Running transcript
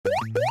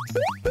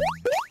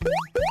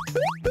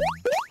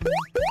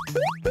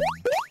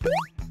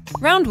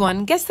Round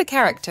 1, guess the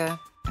character.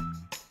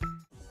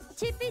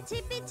 Chippy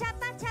chippy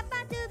chappa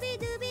chappa dooby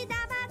dooby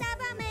dabba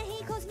dabba me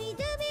he calls me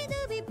dooby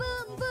dooby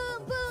boom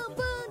boom boom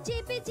boom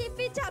chippy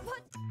chippy chappa.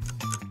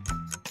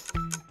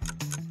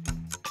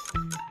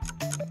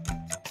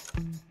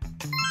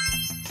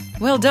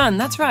 Well done,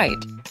 that's right.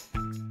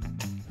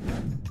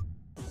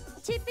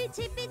 Chippy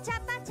chippy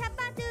chappa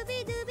chappa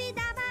dooby dooby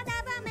dabba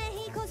dabba me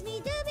he calls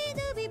me dooby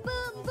dooby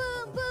boom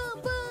boom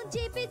boom boom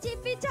chippy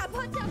chippy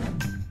chappa chappa.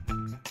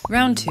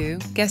 Round 2,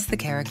 guess the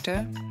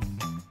character.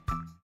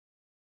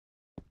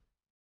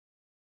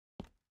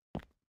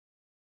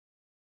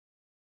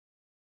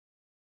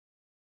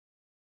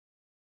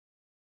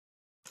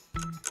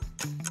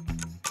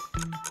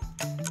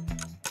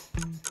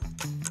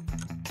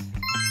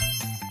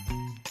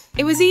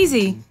 It was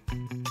easy.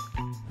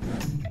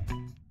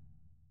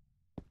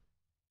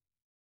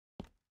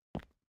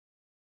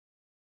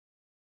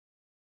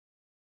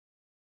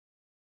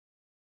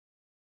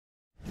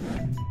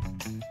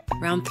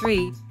 Round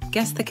 3,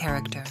 guess the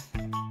character.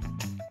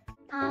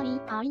 Ai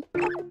ai.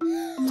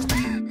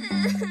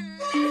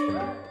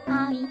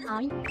 Ai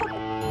ai.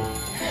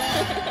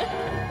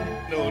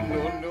 No,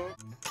 no, no.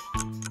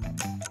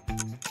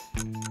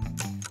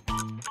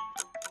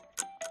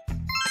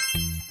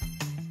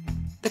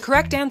 The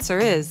correct answer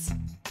is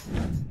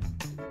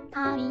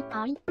Ai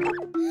ai.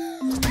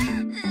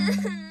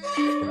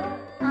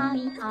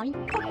 Ai ai.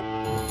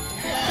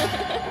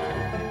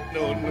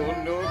 No,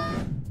 no, no.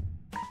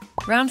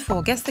 Round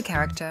 4, guess the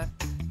character.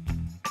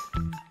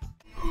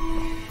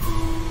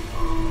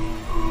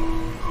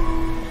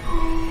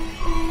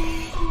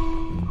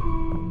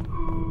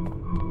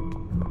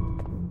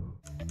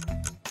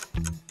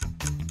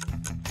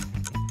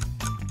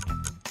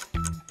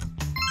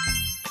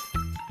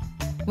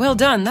 Well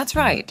done, that's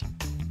right.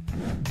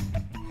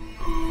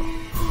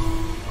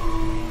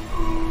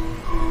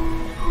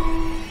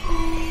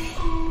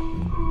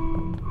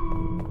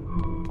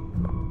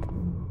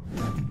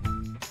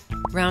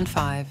 Round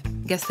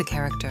 5, guess the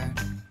character.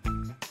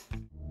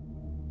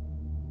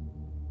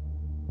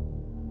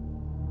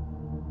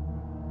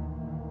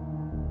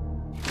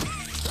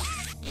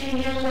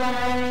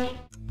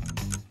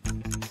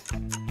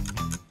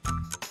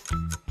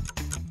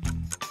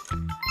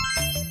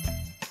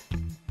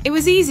 It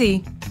was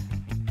easy.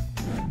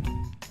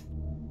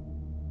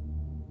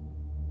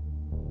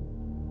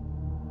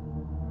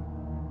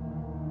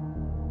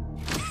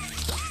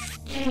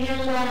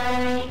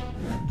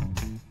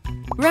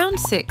 Round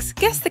 6,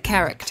 guess the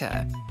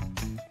character.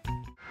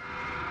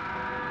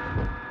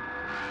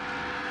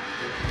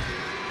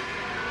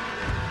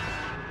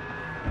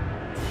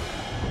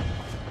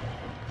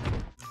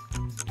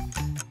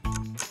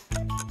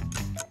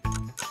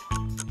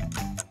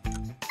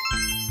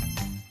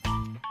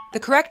 The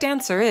correct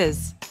answer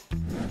is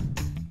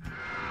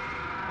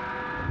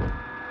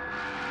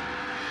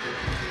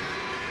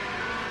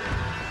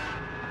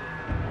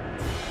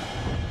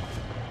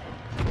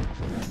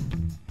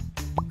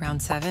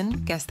Round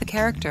 7, guess the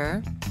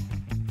character.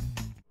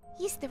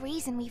 He's the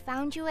reason we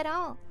found you at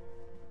all.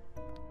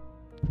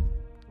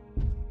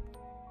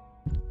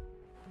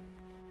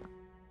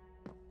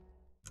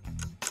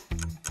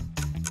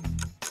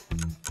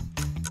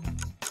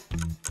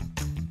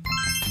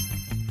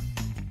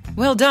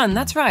 Well done,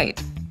 that's right.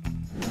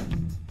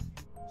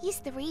 He's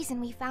the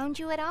reason we found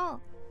you at all.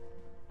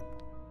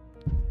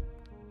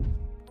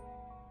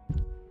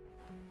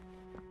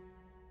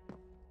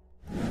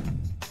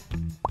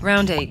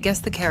 Round 8, guess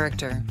the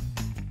character.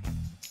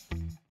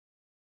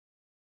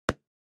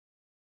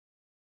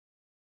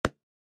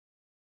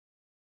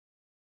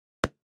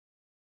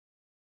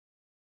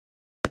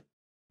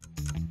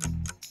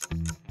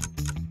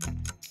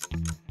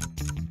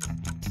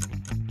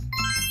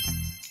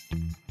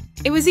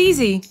 It was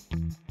easy.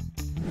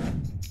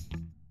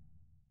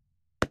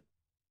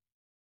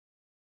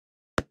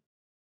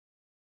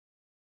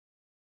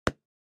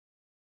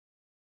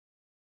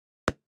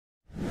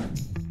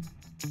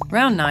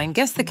 Round 9,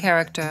 guess the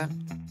character.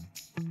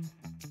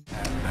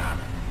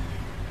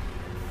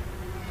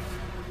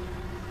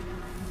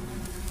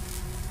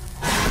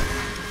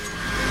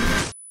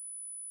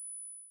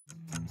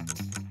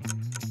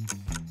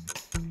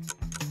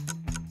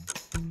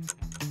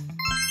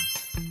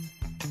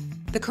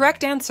 The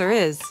correct answer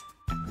is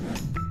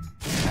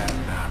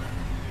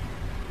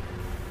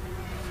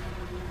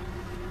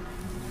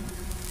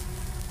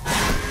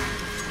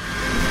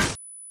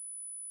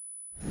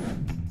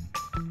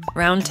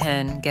Round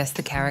 10, guess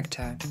the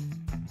character. We're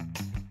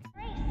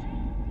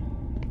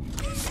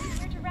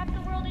to wrap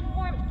the world in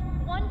warmth,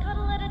 one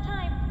cuddle at a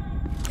time.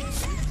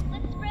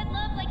 Let's spread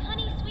love like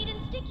honey, sweet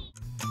and sticky.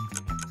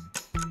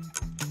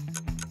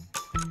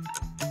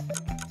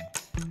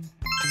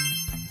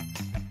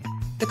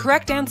 The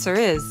correct answer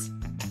is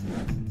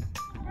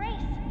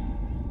Brace.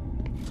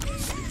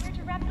 We're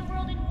to wrap the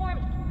world in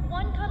warmth,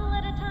 one cuddle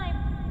at a time.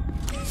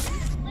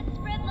 Let's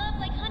spread love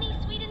like honey,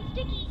 sweet and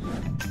sticky.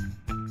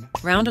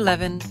 Round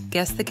 11,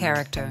 guess the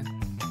character.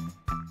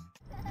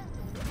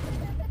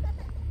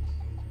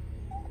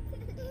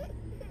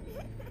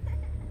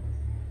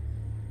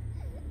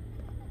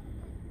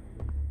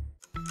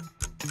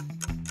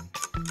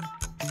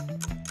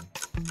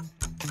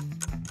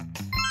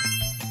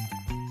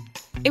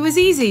 It was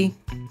easy.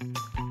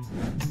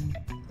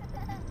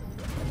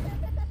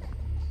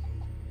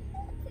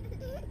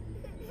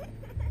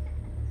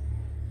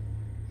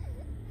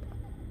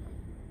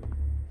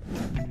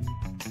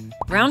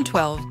 Round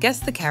 12, guess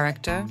the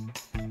character.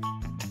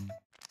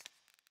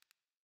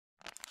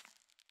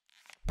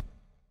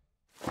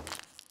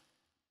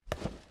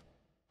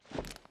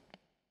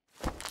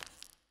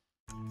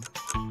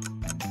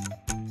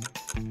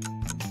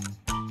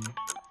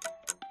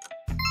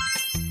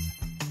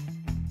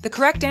 The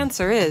correct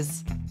answer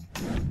is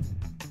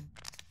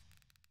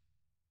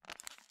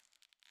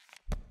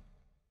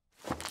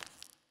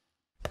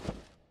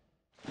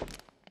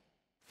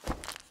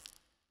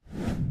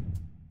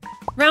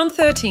Round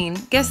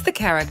 13, guess the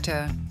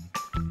character.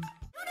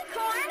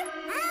 Unicorn?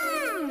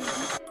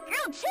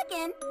 Grilled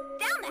chicken?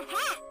 Down the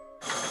hat.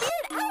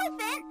 Stewed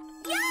elephant?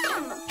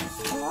 Yum!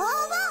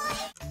 Oh boy!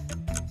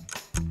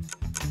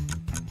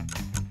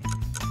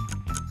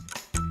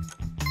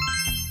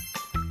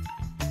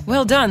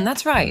 Well done,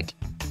 that's right.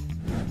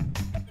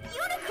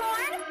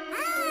 Unicorn?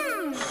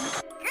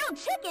 Grilled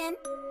chicken?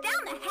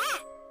 Down the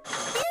hat.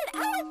 Stewed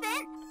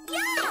elephant?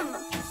 Yum!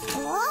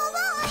 Oh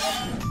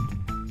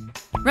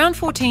boy! Round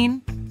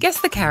 14, guess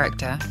the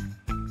character.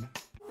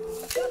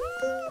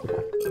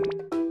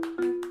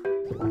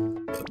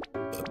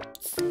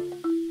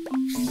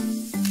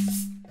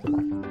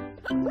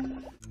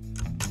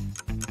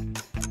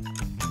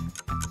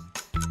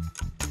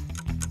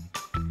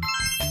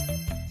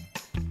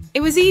 It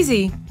was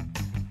easy.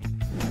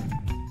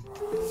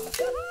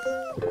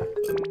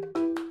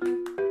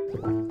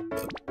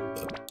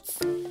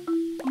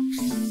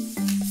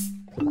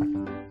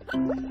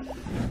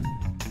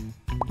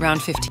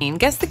 Round 15,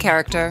 guess the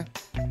character.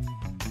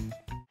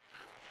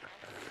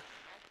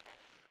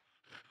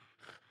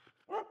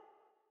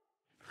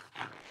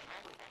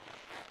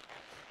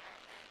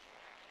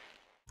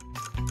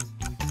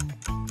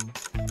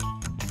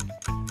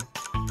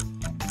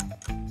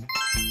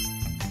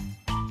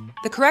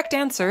 The correct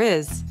answer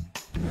is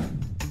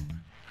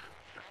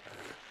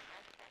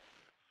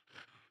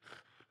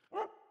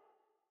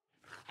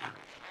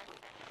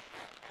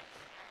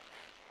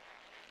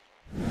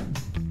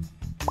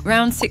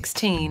Round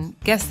 16,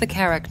 guess the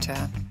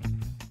character.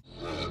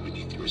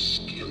 Beneath your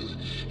skin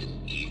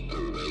and eat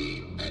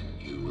away at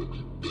you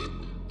bit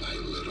by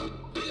little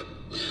bit.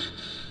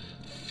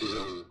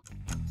 Fill.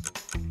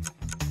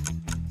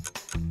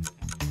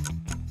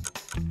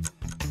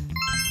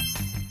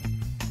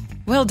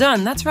 Well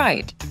done, that's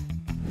right.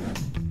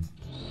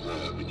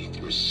 Beneath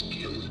your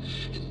skin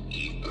and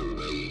eat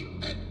away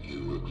at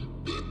you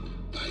bit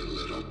by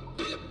little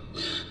bit.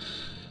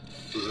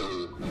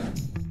 Fill.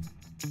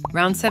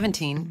 Round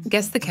 17,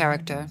 guess the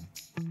character.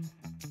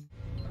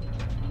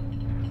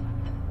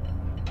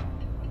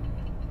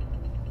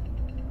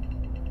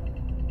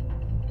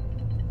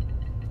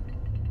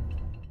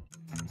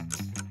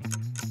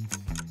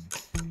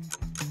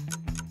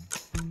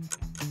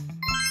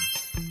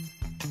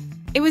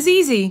 It was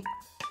easy.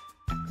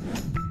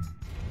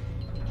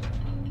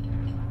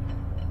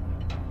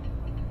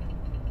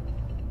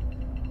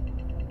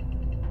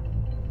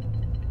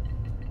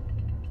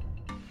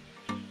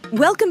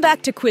 Welcome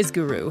back to Quiz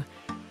Guru.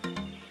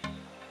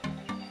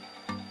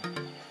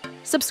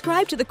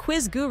 Subscribe to the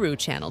Quiz Guru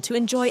channel to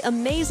enjoy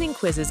amazing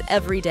quizzes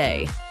every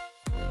day.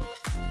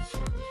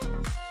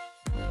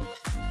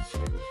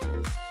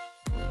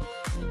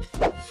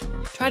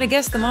 Try to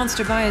guess the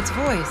monster by its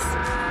voice.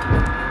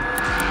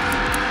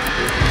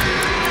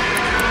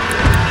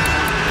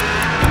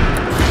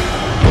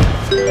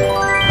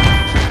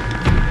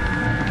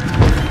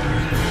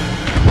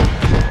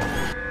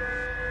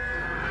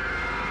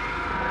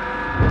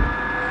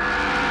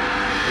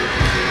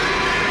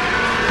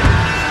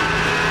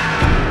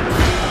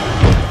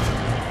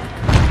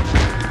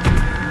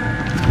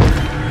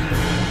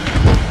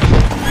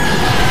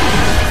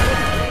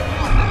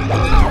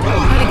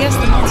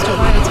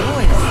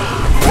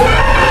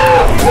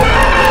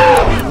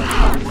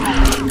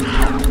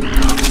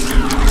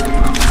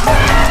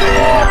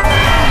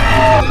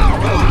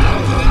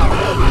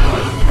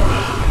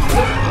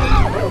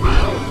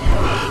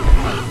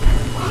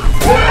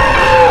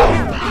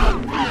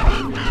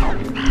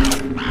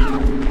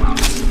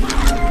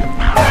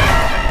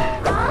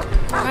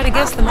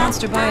 Guess the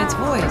monster by its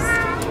voice.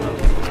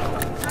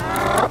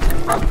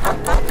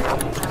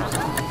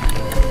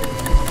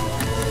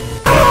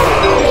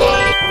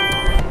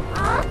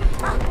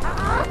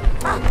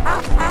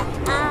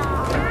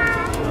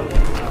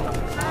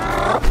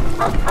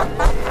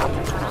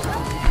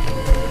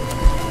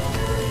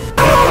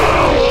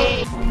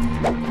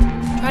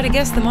 Try to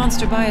guess the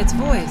monster by its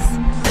voice.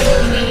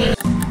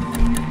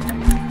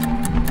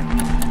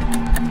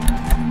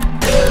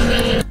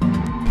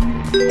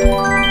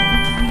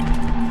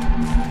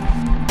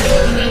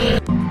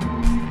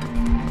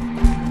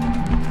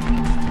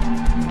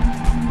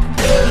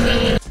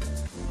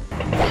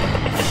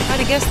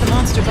 Guess the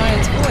monster by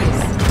its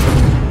voice.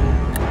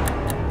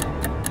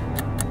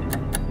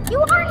 You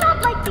are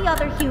not like the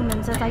other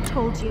humans, as I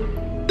told you.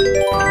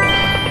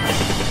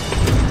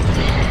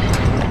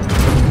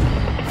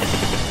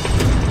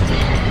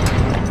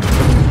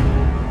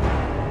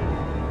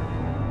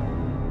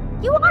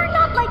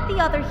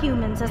 other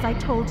humans, as I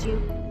told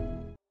you.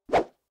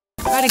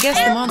 Try to guess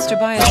the monster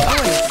by its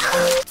voice.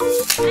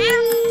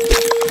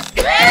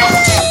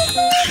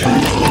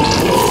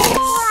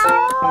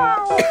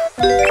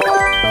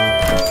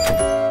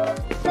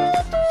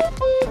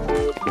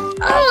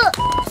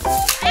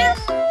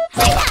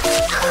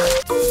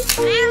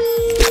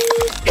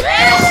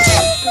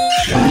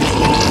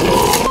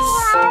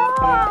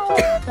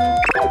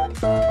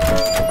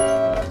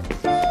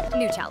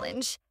 New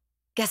challenge.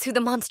 Guess who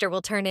the monster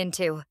will turn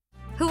into?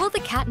 Who will the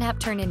catnap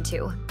turn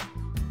into?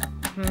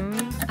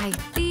 I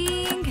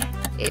think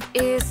it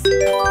is...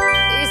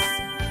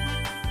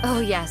 Oh,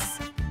 yes.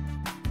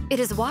 It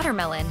is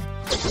watermelon.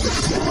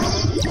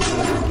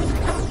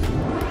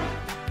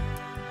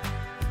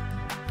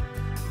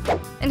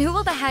 And who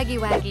will the Haggy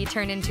Waggy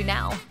turn into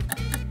now?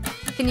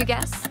 Can you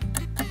guess?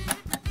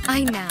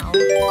 I know.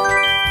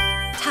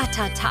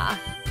 Ta-ta-ta.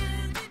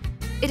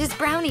 It is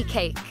brownie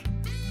cake.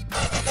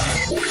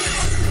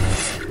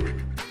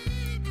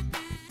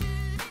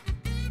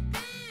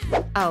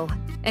 Oh,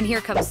 and here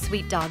comes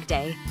Sweet Dog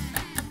Day.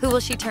 Who will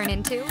she turn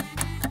into?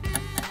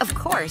 Of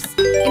course,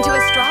 into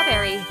a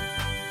strawberry.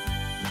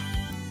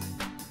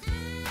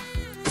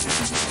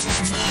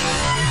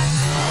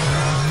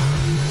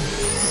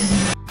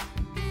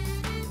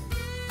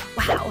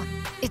 Wow,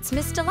 it's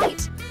Miss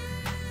Delight.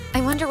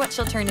 I wonder what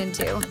she'll turn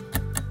into.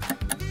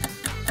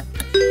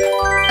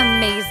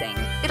 Amazing.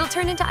 It'll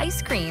turn into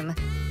ice cream.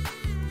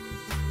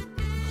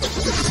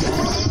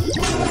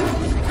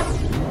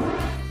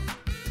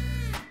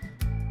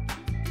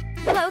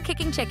 Hello,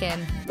 Kicking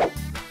Chicken.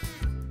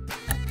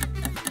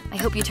 I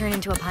hope you turn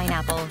into a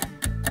pineapple.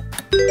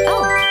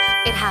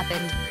 Oh, it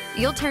happened.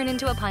 You'll turn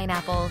into a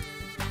pineapple.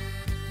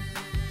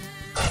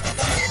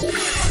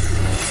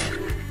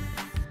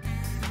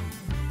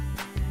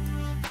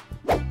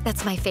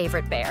 That's my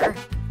favorite bear.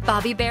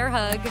 Bobby Bear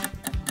Hug.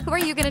 Who are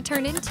you gonna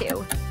turn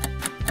into?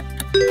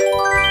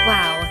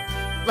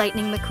 Wow,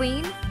 Lightning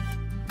McQueen?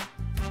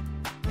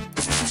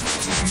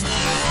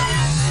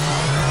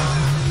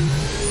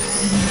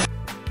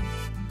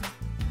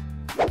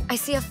 I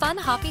see a fun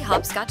hoppy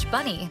hopscotch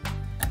bunny.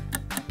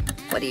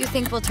 What do you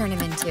think we'll turn him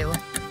into?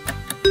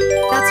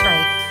 That's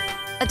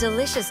right, a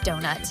delicious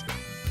donut.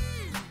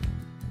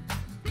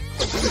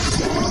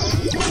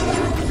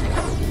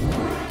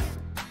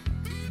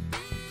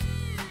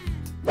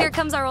 Here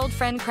comes our old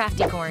friend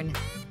Crafty Corn.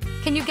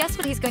 Can you guess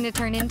what he's going to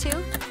turn into?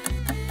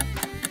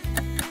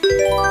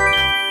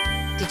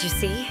 Did you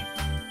see?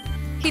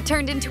 He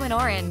turned into an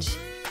orange.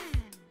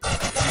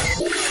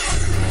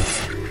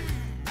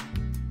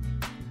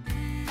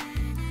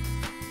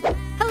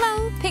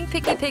 Hello, Pink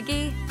Picky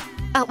Piggy.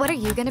 What are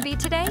you gonna be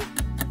today?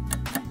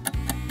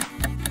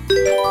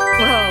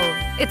 Whoa,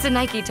 it's a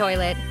Nike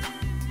toilet.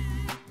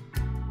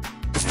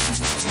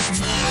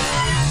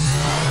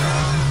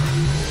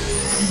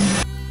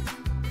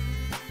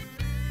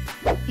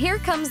 Here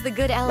comes the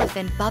good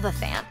elephant, Bubba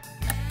Fan.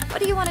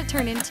 What do you want to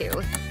turn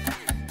into?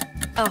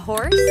 A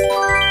horse?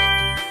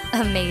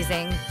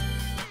 Amazing.